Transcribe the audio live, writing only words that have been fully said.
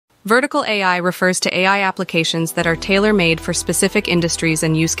Vertical AI refers to AI applications that are tailor-made for specific industries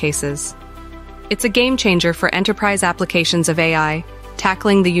and use cases. It's a game changer for enterprise applications of AI,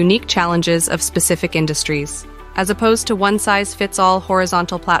 tackling the unique challenges of specific industries. As opposed to one-size-fits-all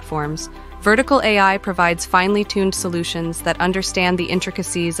horizontal platforms, vertical AI provides finely tuned solutions that understand the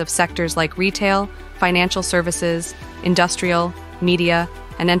intricacies of sectors like retail, financial services, industrial, media,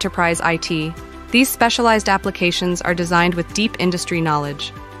 and enterprise IT. These specialized applications are designed with deep industry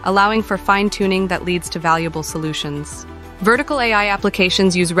knowledge, allowing for fine-tuning that leads to valuable solutions. Vertical AI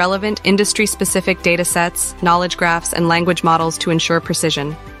applications use relevant, industry-specific datasets, knowledge graphs, and language models to ensure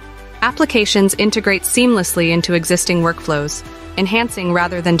precision. Applications integrate seamlessly into existing workflows, enhancing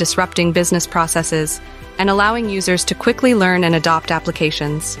rather than disrupting business processes, and allowing users to quickly learn and adopt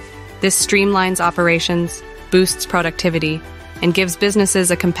applications. This streamlines operations, boosts productivity, and gives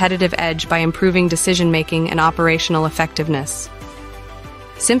businesses a competitive edge by improving decision-making and operational effectiveness.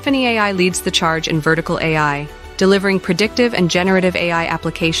 Symphony AI leads the charge in vertical AI, delivering predictive and generative AI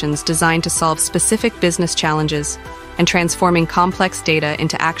applications designed to solve specific business challenges and transforming complex data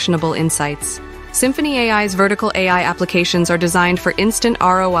into actionable insights. Symphony AI's vertical AI applications are designed for instant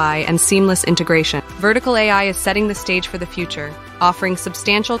ROI and seamless integration. Vertical AI is setting the stage for the future, offering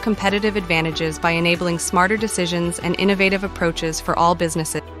substantial competitive advantages by enabling smarter decisions and innovative approaches for all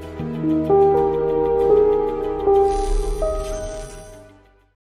businesses.